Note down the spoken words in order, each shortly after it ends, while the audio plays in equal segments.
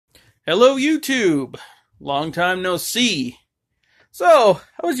Hello, YouTube. Long time no see. So,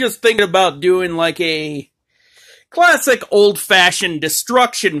 I was just thinking about doing like a classic old-fashioned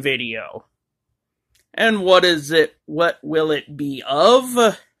destruction video. And what will it be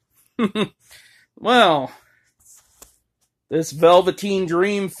of? Well, this Velveteen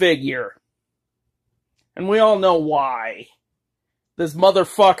Dream figure. And we all know why. This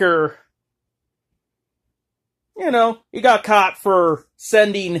motherfucker, he got caught for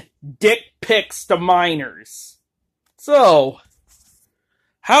sending dick pics to minors. So,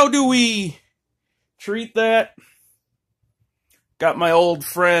 how do we treat that? Got my old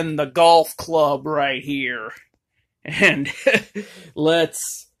friend, the golf club, right here. And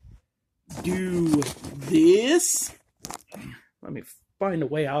let's do this. Let me find a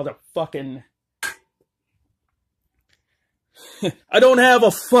way how to fucking... I don't have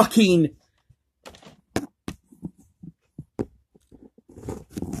a fucking...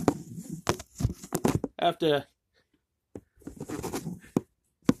 have to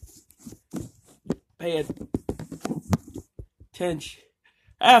pay attention.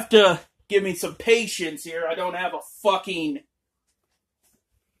 I have to give me some patience here. I don't have a fucking...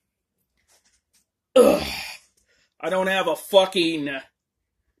 I don't have a fucking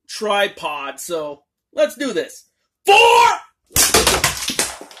tripod, so let's do this. 4!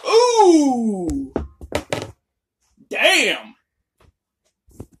 Ooh! Damn!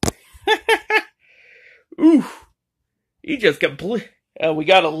 Ooh! He just complete... we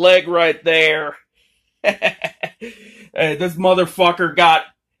got a leg right there. This motherfucker got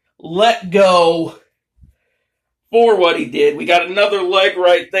let go for what he did. We got another leg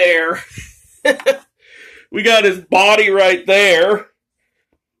right there. We got his body right there.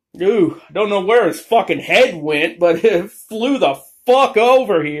 Ooh, I don't know where his fucking head went, but it flew the fuck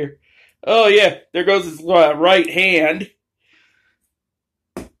over here. Oh yeah, there goes his right hand.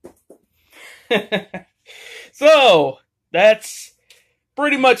 So, that's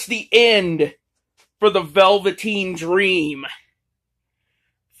pretty much the end for the Velveteen Dream.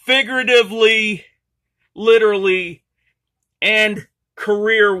 Figuratively, literally, and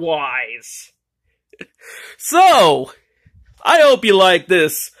career-wise. So, I hope you like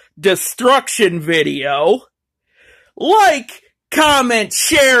this destruction video. Like, comment,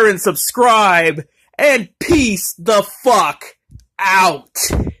 share, and subscribe, and peace the fuck out.